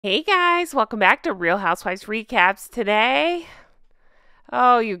Hey guys, welcome back to Real Housewives Recaps today.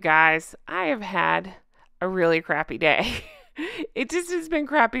 Oh, you guys, I have had a really crappy day. It just has been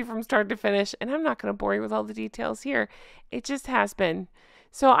crappy from start to finish, and I'm not going to bore you with all the details here. It just has been.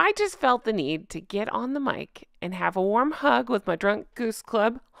 So I just felt the need to get on the mic and have a warm hug with my drunk goose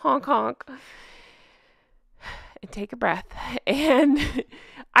club, honk honk, and take a breath. And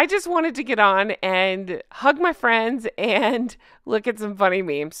I just wanted to get on and hug my friends and look at some funny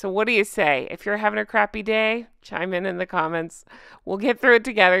memes. So what do you say? If you're having a crappy day, chime in the comments. We'll get through it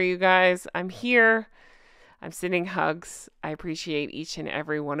together, you guys. I'm here. I'm sending hugs. I appreciate each and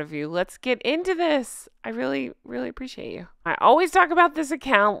every one of you. Let's get into this. I really, really appreciate you. I always talk about this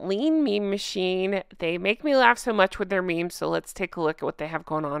account, Lean Meme Machine. They make me laugh so much with their memes, so let's take a look at what they have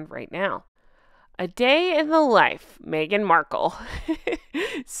going on right now. A day in the life, Meghan Markle.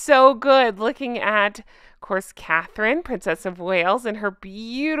 So good looking at, of course, Catherine, Princess of Wales, in her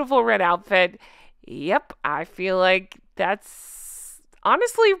beautiful red outfit. Yep, I feel like that's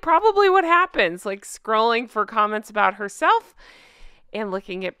honestly probably what happens. Like scrolling for comments about herself and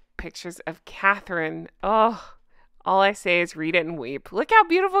looking at pictures of Catherine. Oh, all I say is read it and weep. Look how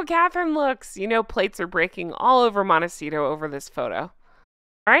beautiful Catherine looks. You know, plates are breaking all over Montecito over this photo.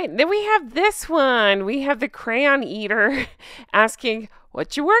 All right, then we have this one. We have the crayon eater asking,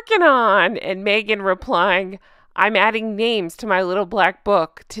 "What you working on?" And Meghan replying, "I'm adding names to my little black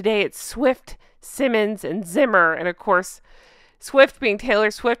book. Today it's Swift, Simmons, and Zimmer." And of course, Swift being Taylor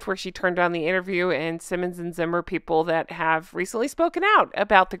Swift, where she turned on the interview, and Simmons and Zimmer, people that have recently spoken out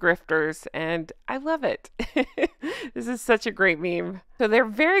about the grifters. And I love it. This is such a great meme. So they're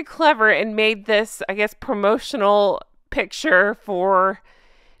very clever and made this, I guess, promotional picture for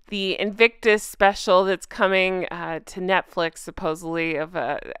the Invictus special that's coming to Netflix, supposedly, of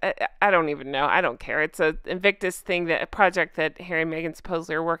I don't even know. I don't care. It's a Invictus thing, a project that Harry and Meghan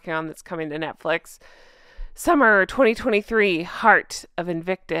supposedly are working on that's coming to Netflix. Summer 2023, Heart of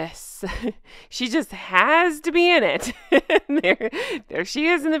Invictus. She just has to be in it. there she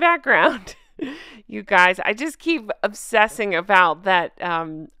is in the background. You guys, I just keep obsessing about that.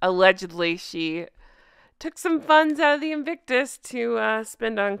 Allegedly, she took some funds out of the Invictus to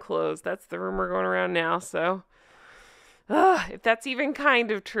spend on clothes. That's the rumor going around now. So if that's even kind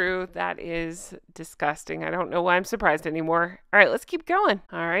of true, that is disgusting. I don't know why I'm surprised anymore. All right, let's keep going.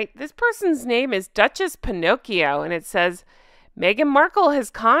 All right, this person's name is Duchess Pinocchio, and it says, "Meghan Markle has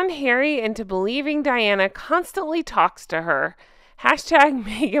conned Harry into believing Diana constantly talks to her. Hashtag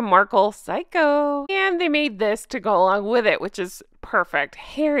Meghan Markle psycho." And they made this to go along with it, which is perfect.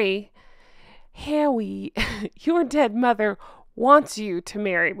 Harry, your dead mother wants you to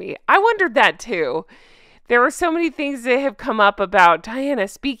marry me. I wondered that too. There were so many things that have come up about Diana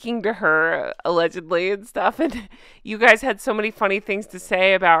speaking to her, allegedly, and stuff. And you guys had so many funny things to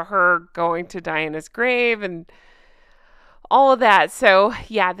say about her going to Diana's grave and all of that. So,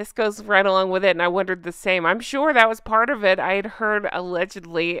 yeah, this goes right along with it. And I wondered the same. I'm sure that was part of it. I had heard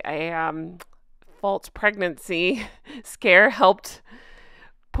allegedly a false pregnancy scare helped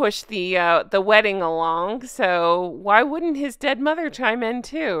push the wedding along. So why wouldn't his dead mother chime in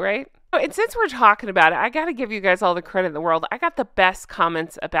too, right? And since we're talking about it, I got to give you guys all the credit in the world. I got the best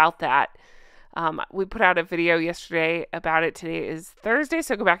comments about that. We put out a video yesterday about it. Today is Thursday,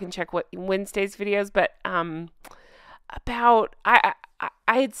 so go back and check what Wednesday's videos. But about I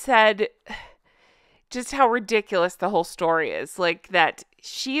had said just how ridiculous the whole story is. Like that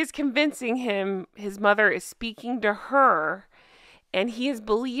she is convincing him his mother is speaking to her, and he is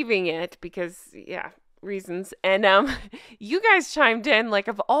believing it because, yeah, reasons. And you guys chimed in, like,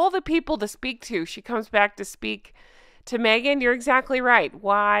 of all the people to speak to, she comes back to speak to Meghan. You're exactly right.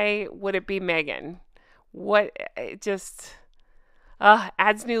 Why would it be Meghan? What, it just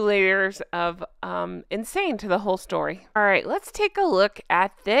adds new layers of insane to the whole story. All right, let's take a look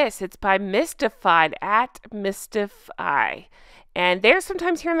at this. It's by Mystified, at Mystify. And they're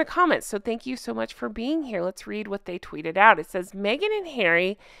sometimes here in the comments, so thank you so much for being here. Let's read what they tweeted out. It says, "Meghan and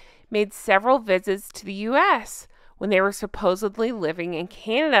Harry made several visits to the U.S. when they were supposedly living in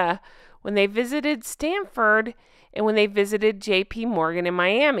Canada, when they visited Stanford, and when they visited J.P. Morgan in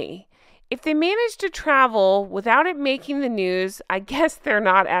Miami. If they managed to travel without it making the news, I guess they're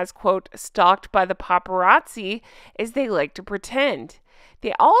not as, quote, stalked by the paparazzi as they like to pretend.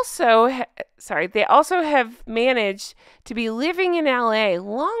 They also have managed to be living in LA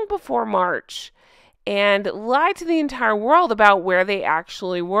long before March and lie to the entire world about where they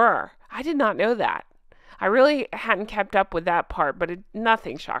actually were." I did not know that. I really hadn't kept up with that part, but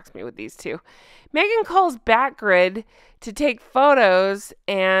nothing shocks me with these two. Meghan calls Backgrid to take photos,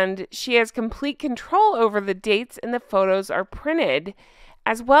 and she has complete control over the dates and the photos are printed.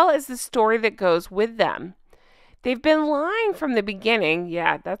 as well as the story that goes with them. They've been lying from the beginning.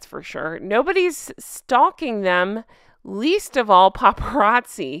 Yeah, that's for sure. Nobody's stalking them, least of all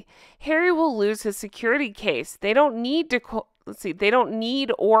paparazzi. Harry will lose his security case. They don't need to, they don't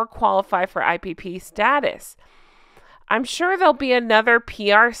need or qualify for IPP status. I'm sure there'll be another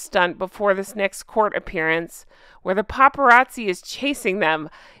PR stunt before this next court appearance where the paparazzi is chasing them.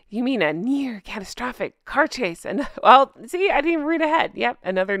 You mean a near catastrophic car chase? And well, see, I didn't read ahead. Yep,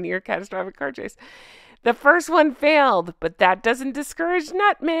 another near catastrophic car chase. The first one failed, but that doesn't discourage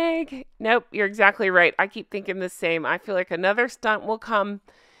Nutmeg. Nope, you're exactly right. I keep thinking the same. I feel like another stunt will come.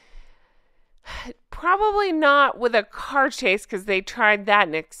 Probably not with a car chase because they tried that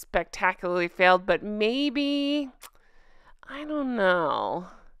and it spectacularly failed, but maybe, I don't know,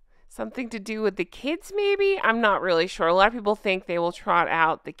 something to do with the kids maybe? I'm not really sure. A lot of people think they will trot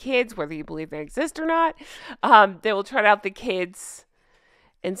out the kids, whether you believe they exist or not. They will trot out the kids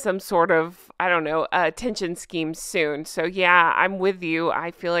in some sort of, I don't know, attention scheme soon. So yeah, I'm with you. I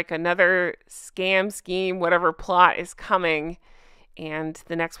feel like another scam scheme, whatever plot is coming. And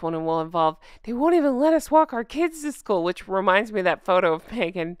the next one will involve, they won't even let us walk our kids to school, which reminds me of that photo of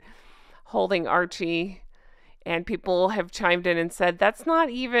Meghan holding Archie. And people have chimed in and said, that's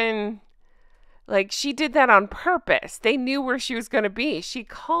not even, like, she did that on purpose. They knew where she was going to be. She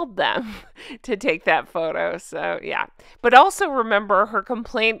called them to take that photo. So, yeah. But also remember her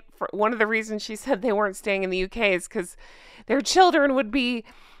complaint, for one of the reasons she said they weren't staying in the UK is because their children would be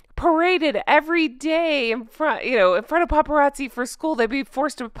paraded every day in front of paparazzi for school. They'd be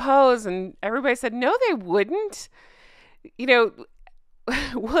forced to pose. And everybody said, no, they wouldn't.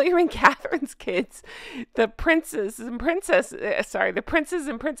 William and Catherine's kids, the princes and princess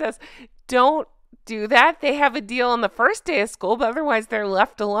don't do that. They have a deal on the first day of school, but otherwise they're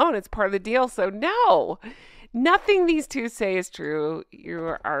left alone. It's part of the deal. So no, nothing these two say is true.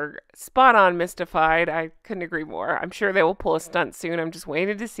 You are spot on, Mystified. I couldn't agree more. I'm sure they will pull a stunt soon. I'm just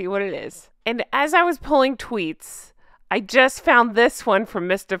waiting to see what it is. And as I was pulling tweets, I just found this one from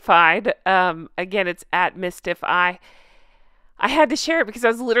Mystified. Again, it's at Mystify. I had to share it because I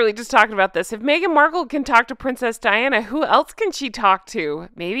was literally just talking about this. If Meghan Markle can talk to Princess Diana, who else can she talk to?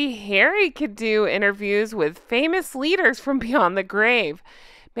 Maybe Harry could do interviews with famous leaders from beyond the grave.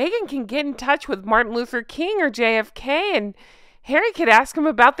 Meghan can get in touch with Martin Luther King or JFK, and Harry could ask him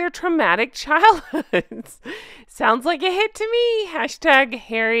about their traumatic childhoods. Sounds like a hit to me. Hashtag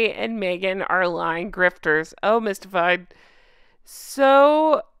Harry and Meghan are lying grifters. Oh, Mystified.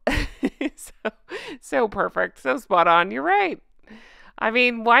 So perfect. So spot on. You're right. I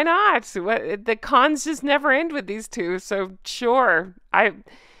mean, why not? The cons just never end with these two. So sure.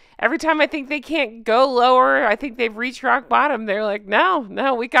 Every time I think they can't go lower, I think they've reached rock bottom. They're like,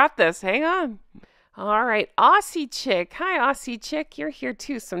 no, we got this. Hang on. All right. Aussie Chick. Hi, Aussie Chick. You're here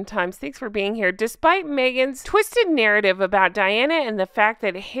too sometimes. Thanks for being here. Despite Meghan's twisted narrative about Diana and the fact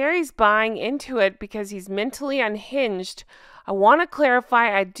that Harry's buying into it because he's mentally unhinged, I want to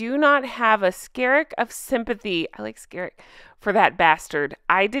clarify I do not have a skerrick of sympathy. I like skerrick for that bastard.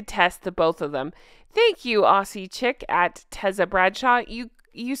 I detest the both of them. Thank you, Aussie Chick at Teza Bradshaw.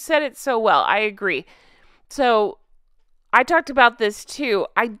 You said it so well. I agree. So I talked about this too.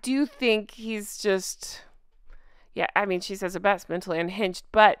 I do think he's just, yeah, I mean, she says it best, mentally unhinged,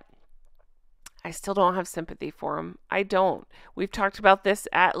 but I still don't have sympathy for him. I don't. We've talked about this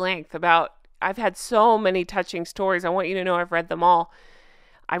at length I've had so many touching stories. I want you to know I've read them all.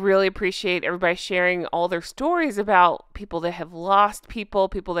 I really appreciate everybody sharing all their stories about people that have lost people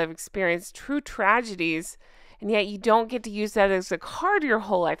that have experienced true tragedies, and yet you don't get to use that as a card your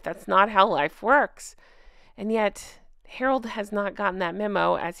whole life. That's not how life works. And yet Harold has not gotten that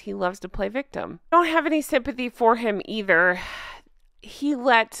memo, as he loves to play victim. I don't have any sympathy for him either. He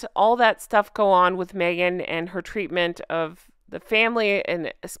let all that stuff go on with Meghan and her treatment of the family,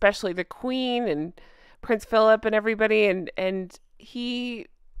 and especially the Queen and Prince Philip and everybody, and he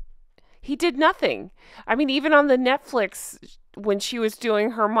did nothing. I mean, even on the Netflix, when she was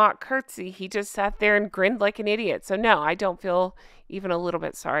doing her mock curtsy, he just sat there and grinned like an idiot. So no, I don't feel even a little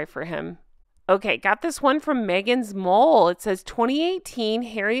bit sorry for him. Okay, got this one from Meghan's Mole. It says 2018,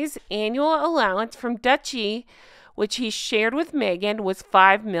 Harry's annual allowance from Duchy, which he shared with Meghan, was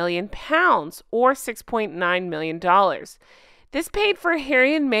 £5 million or $6.9 million. This paid for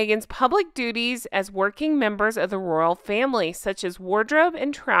Harry and Meghan's public duties as working members of the royal family, such as wardrobe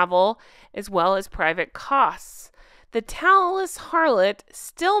and travel, as well as private costs. The talentless harlot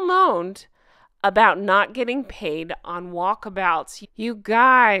still moaned about not getting paid on walkabouts. You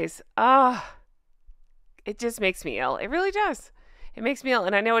guys, it just makes me ill. It really does. It makes me ill,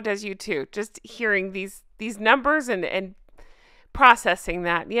 and I know it does you too. Just hearing these numbers and processing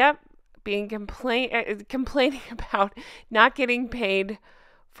that. Yep. Being complaining about not getting paid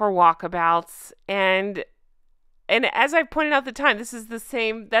for walkabouts. And as I pointed out at the time, this is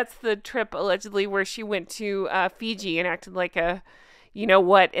that's the trip allegedly where she went to Fiji and acted like a, you know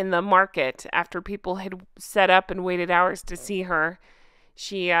what, in the market after people had set up and waited hours to see her.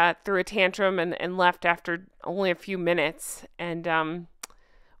 She threw a tantrum and left after only a few minutes, and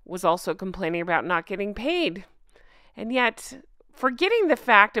was also complaining about not getting paid. And yet, forgetting the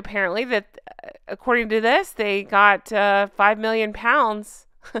fact, apparently, that according to this, they got £5 million,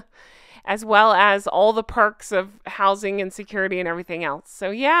 as well as all the perks of housing and security and everything else. So,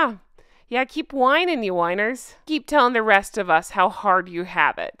 yeah, keep whining, you whiners. Keep telling the rest of us how hard you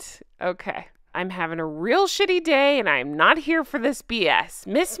have it. Okay. I'm having a real shitty day, and I'm not here for this BS.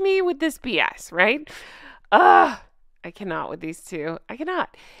 Miss me with this BS, right? Ugh. I cannot with these two. I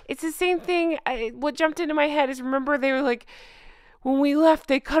cannot. It's the same thing. What jumped into my head is, remember, they were like, when we left,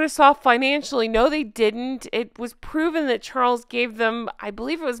 they cut us off financially. No, they didn't. It was proven that Charles gave them, I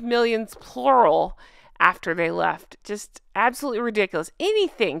believe it was millions, plural, after they left. Just absolutely ridiculous.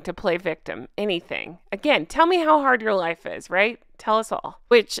 Anything to play victim. Anything. Again, tell me how hard your life is, right? Tell us all.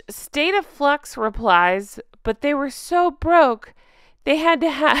 Which State of Flux replies, but they were so broke, they had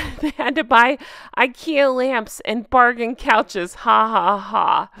to buy IKEA lamps and bargain couches. Ha ha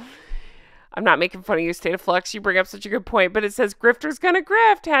ha. I'm not making fun of you, State of Flux. You bring up such a good point. But it says, grifter's gonna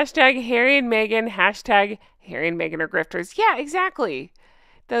grift. Hashtag Harry and Meghan. Hashtag Harry and Meghan are grifters. Yeah, exactly.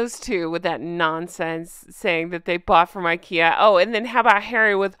 Those two with that nonsense saying that they bought from IKEA. Oh, and then how about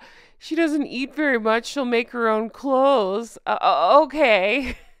Harry with, she doesn't eat very much. She'll make her own clothes.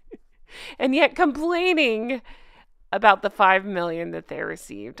 Okay. And yet complaining about the $5 million that they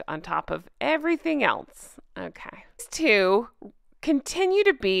received on top of everything else. Okay. These two continue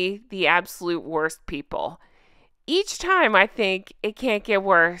to be the absolute worst people. Each time I think it can't get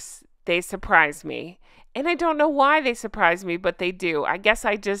worse, they surprise me. And I don't know why they surprise me, but they do. I guess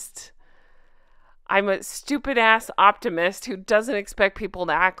I'm a stupid ass optimist who doesn't expect people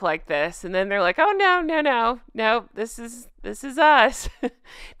to act like this. And then they're like, oh, no, this is us.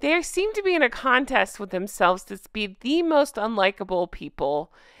 They seem to be in a contest with themselves to be the most unlikable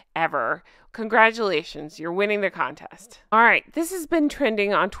people ever. Congratulations, you're winning the contest. All right, this has been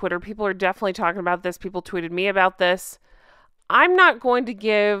trending on Twitter. People are definitely talking about this. People tweeted me about this. I'm not going to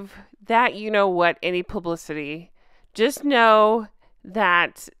give that any publicity. Just know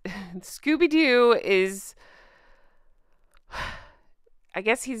that Scooby-Doo is, I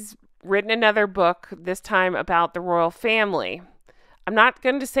guess he's written another book, this time about the royal family. I'm not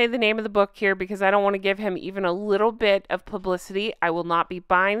going to say the name of the book here because I don't want to give him even a little bit of publicity. I will not be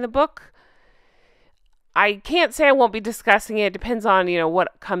buying the book. I can't say I won't be discussing it. It depends on,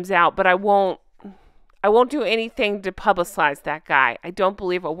 what comes out, but I won't do anything to publicize that guy. I don't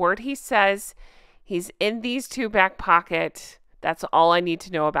believe a word he says. He's in these two back pocket. That's all I need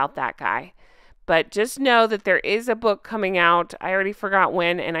to know about that guy. But just know that there is a book coming out. I already forgot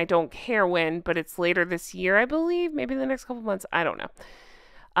when, and I don't care when, but it's later this year, I believe. Maybe the next couple months. I don't know.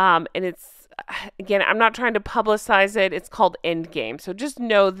 And it's, again, I'm not trying to publicize it. It's called Endgame. So just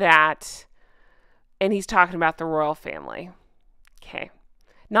know that. And he's talking about the royal family. Okay.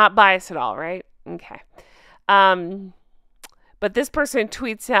 Not biased at all, right? Okay. But this person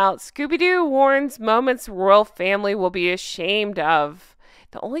tweets out, Scooby-Doo warns moments royal family will be ashamed of.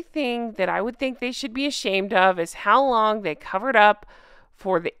 The only thing that I would think they should be ashamed of is how long they covered up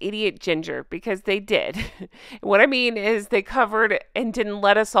for the idiot Ginger, because they did. What I mean is they covered and didn't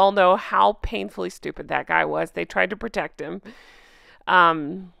let us all know how painfully stupid that guy was. They tried to protect him.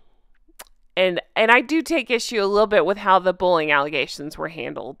 And I do take issue a little bit with how the bullying allegations were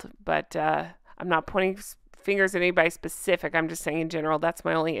handled, but I'm not pointing fingers at anybody specific. I'm just saying in general, that's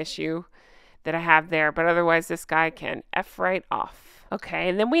my only issue that I have there. But otherwise, this guy can F right off. Okay,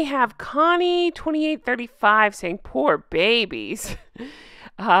 and then we have Connie2835 saying, poor babies.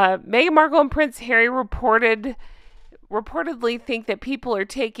 Meghan Markle and Prince Harry reportedly think that people are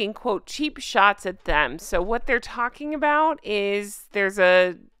taking, quote, cheap shots at them. So what they're talking about is there's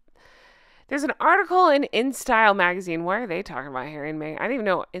an article in InStyle magazine. Why are they talking about Harry and Meghan? I didn't even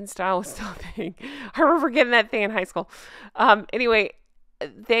know InStyle was still a thing. I remember getting that thing in high school. Anyway,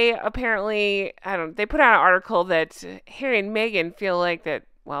 they apparently, they put out an article that Harry and Meghan feel like that,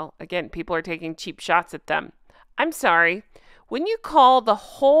 well, again, people are taking cheap shots at them. I'm sorry. When you call the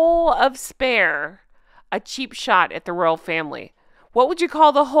whole of Spare a cheap shot at the royal family, what would you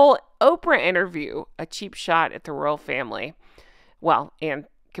call the whole Oprah interview a cheap shot at the royal family? Well, and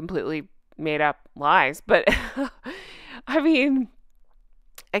completely made up lies, but I mean,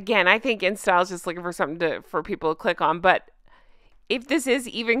 again, I think InStyle is just looking for something for people to click on, but if this is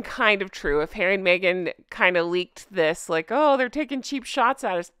even kind of true, if Harry and Meghan kind of leaked this, like, oh, they're taking cheap shots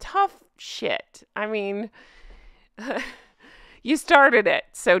at us, tough shit. I mean, you started it,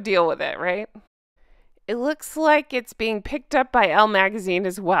 so deal with it, right? It looks like it's being picked up by Elle magazine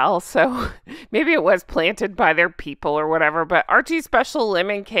as well, so maybe it was planted by their people or whatever. But Archie's Special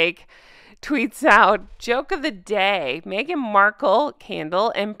Lemon Cake tweets out, joke of the day, Meghan Markle,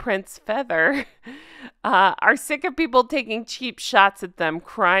 Candle, and Prince Feather are sick of people taking cheap shots at them.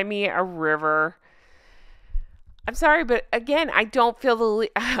 Cry me a river. I'm sorry, but again, I don't feel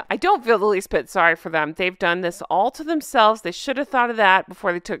the least bit sorry for them. They've done this all to themselves. They should have thought of that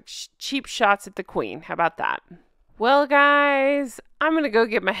before they took cheap shots at the Queen. How about that? Well, guys, I'm going to go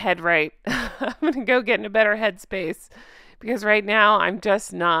get my head right. I'm going to go get in a better headspace because right now I'm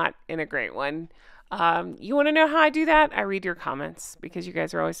just not in a great one. You want to know how I do that? I read your comments because you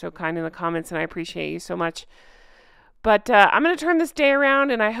guys are always so kind in the comments and I appreciate you so much. But I'm going to turn this day around,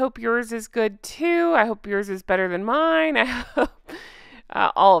 and I hope yours is good, too. I hope yours is better than mine. I hope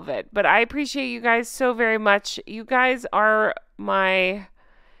all of it. But I appreciate you guys so very much. You guys are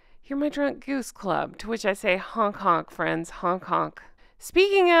you're my Drunk Goose Club, to which I say honk, honk, friends, honk, honk.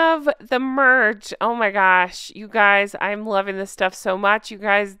 Speaking of the merch, oh my gosh, you guys, I'm loving this stuff so much. You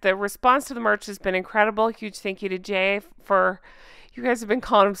guys, the response to the merch has been incredible. Huge thank you to Jay for... You guys have been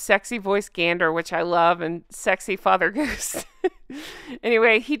calling him Sexy Voice Gander, which I love, and Sexy Father Goose.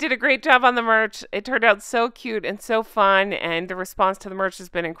 Anyway, he did a great job on the merch. It turned out so cute and so fun, and the response to the merch has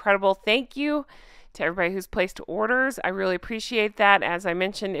been incredible. Thank you to everybody who's placed orders. I really appreciate that. As I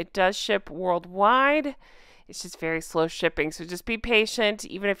mentioned, it does ship worldwide. It's just very slow shipping, so just be patient.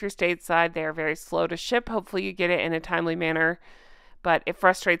 Even if you're stateside, they are very slow to ship. Hopefully you get it in a timely manner. But it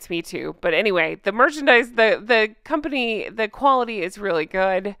frustrates me too. But anyway, the merchandise, the company, the quality is really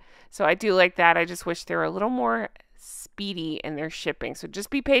good. So I do like that. I just wish they were a little more speedy in their shipping. So just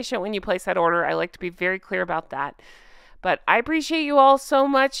be patient when you place that order. I like to be very clear about that. But I appreciate you all so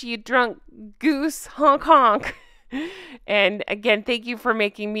much, you drunk goose, honk honk. And again, thank you for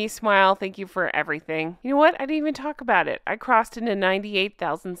making me smile. Thank you for everything. You know what? I didn't even talk about it. I crossed into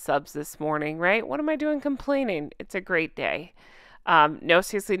 98,000 subs this morning, right? What am I doing complaining? It's a great day. No,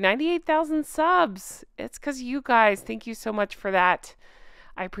 seriously, 98,000 subs. It's because you guys. Thank you so much for that.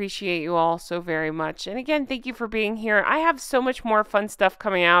 I appreciate you all so very much. And again, thank you for being here. I have so much more fun stuff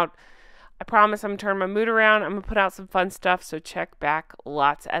coming out. I promise I'm going to turn my mood around. I'm going to put out some fun stuff, so check back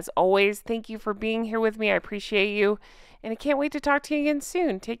lots. As always, thank you for being here with me. I appreciate you. And I can't wait to talk to you again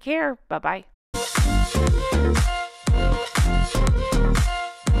soon. Take care. Bye-bye.